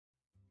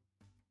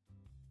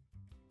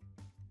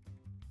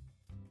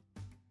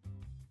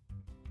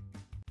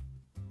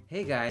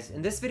Hey guys,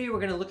 in this video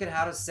we're going to look at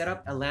how to set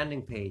up a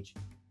landing page.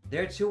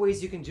 There are two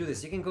ways you can do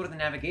this. You can go to the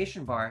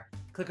navigation bar,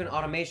 click on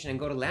automation and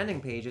go to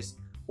landing pages,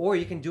 or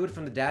you can do it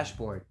from the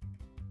dashboard.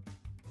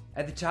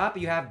 At the top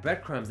you have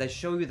breadcrumbs that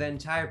show you the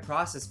entire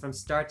process from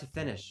start to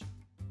finish.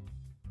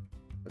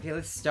 Okay,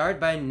 let's start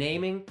by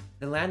naming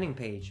the landing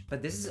page,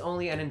 but this is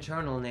only an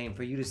internal name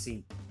for you to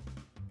see.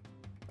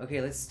 Okay,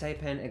 let's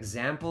type in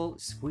example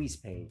squeeze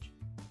page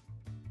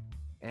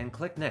and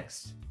click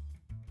next.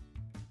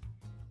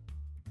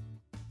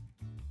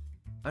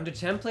 Under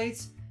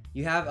templates,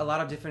 you have a lot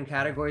of different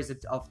categories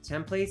of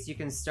templates. You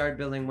can start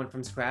building one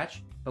from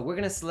scratch, but we're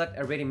going to select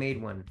a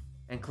ready-made one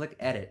and click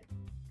edit.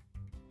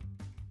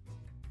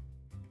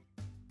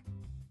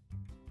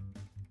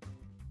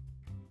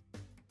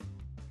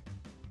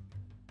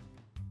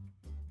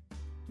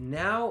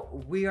 Now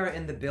we are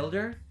in the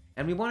builder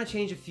and we want to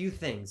change a few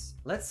things.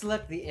 Let's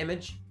select the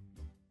image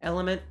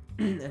element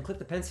and click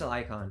the pencil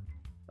icon.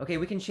 Okay,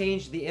 we can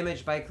change the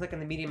image by clicking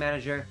the media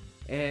manager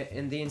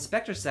in the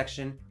inspector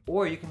section,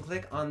 or you can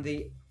click on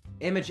the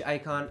image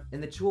icon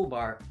in the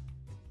toolbar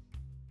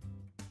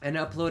and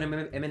upload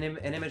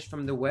an image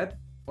from the web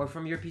or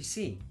from your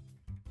PC.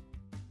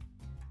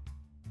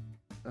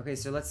 Okay,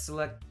 so let's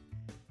select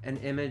an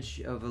image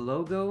of a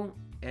logo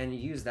and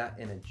use that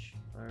image.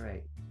 All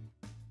right.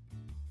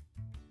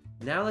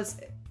 Now let's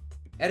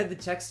edit the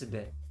text a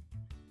bit.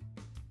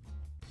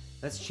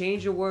 Let's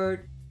change a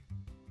word,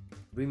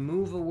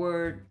 remove a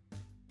word,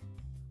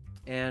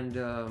 and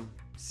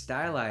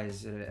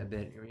stylize it a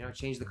bit. You know,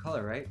 change the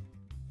color, right?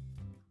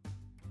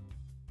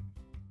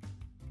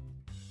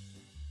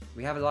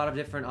 We have a lot of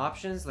different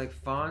options like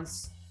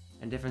fonts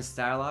and different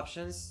style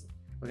options.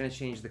 We're going to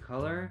change the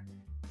color.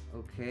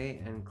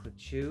 Okay, and click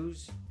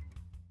choose.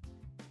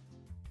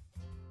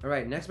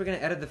 Alright, next we're going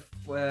to edit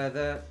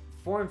the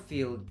form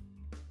field.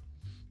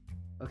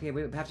 Okay,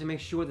 we have to make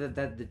sure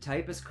that the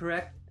type is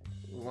correct.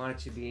 We want it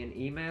to be an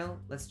email.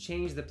 Let's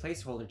change the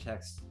placeholder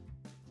text.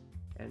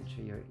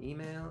 Enter your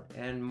email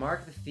and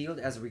mark the field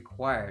as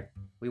required.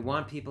 We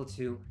want people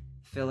to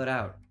fill it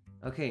out.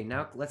 Okay,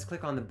 now let's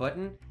click on the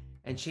button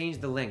and change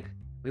the link.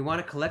 We want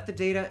to collect the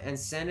data and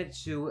send it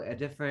to a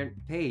different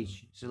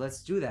page. So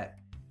let's do that.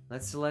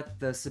 Let's select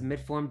the submit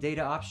form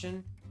data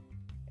option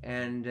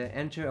and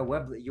enter a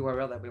web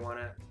URL that we want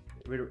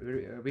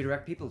to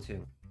redirect people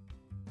to.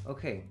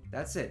 Okay,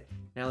 that's it.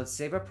 Now let's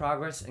save our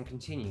progress and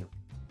continue.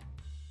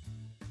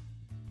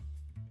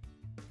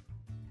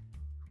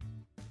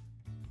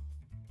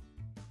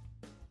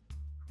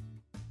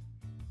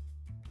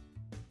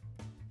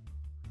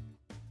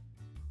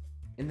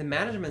 In the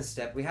management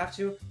step, we have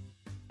to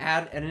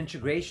add an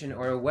integration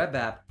or a web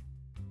app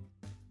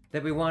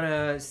that we want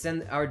to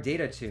send our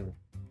data to,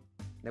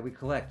 that we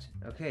collect.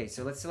 Okay,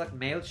 so let's select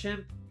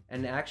MailChimp,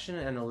 an action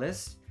and a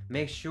list.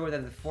 Make sure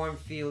that the form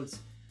fields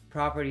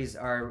properties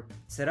are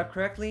set up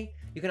correctly.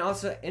 You can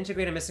also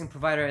integrate a missing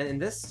provider in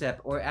this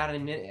step, or add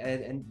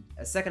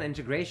a second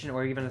integration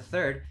or even a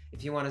third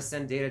if you want to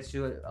send data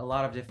to a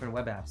lot of different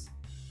web apps.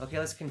 Okay,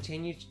 let's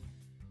continue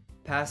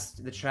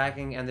past the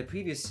tracking and the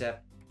previous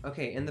step.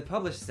 Okay, in the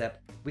publish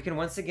step, we can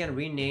once again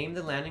rename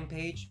the landing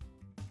page,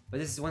 but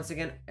this is once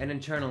again an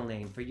internal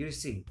name for you to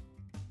see.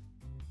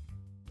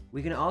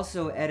 We can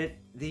also edit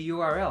the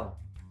URL.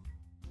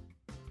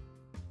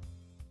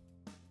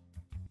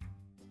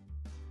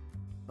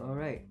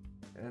 Alright,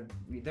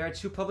 there are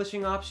two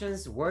publishing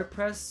options,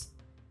 WordPress,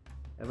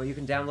 where you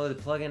can download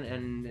the plugin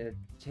and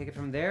take it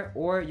from there,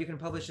 or you can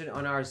publish it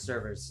on our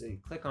servers. So you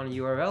click on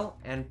URL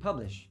and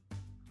publish.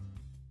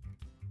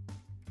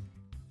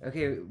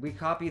 Okay, we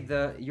copied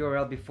the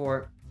URL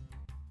before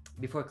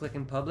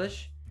clicking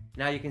publish.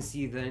 Now you can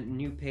see the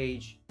new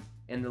page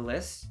in the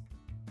list.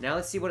 Now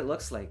let's see what it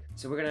looks like.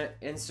 So we're gonna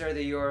insert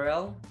the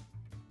URL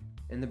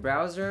in the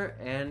browser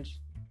and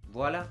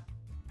voila,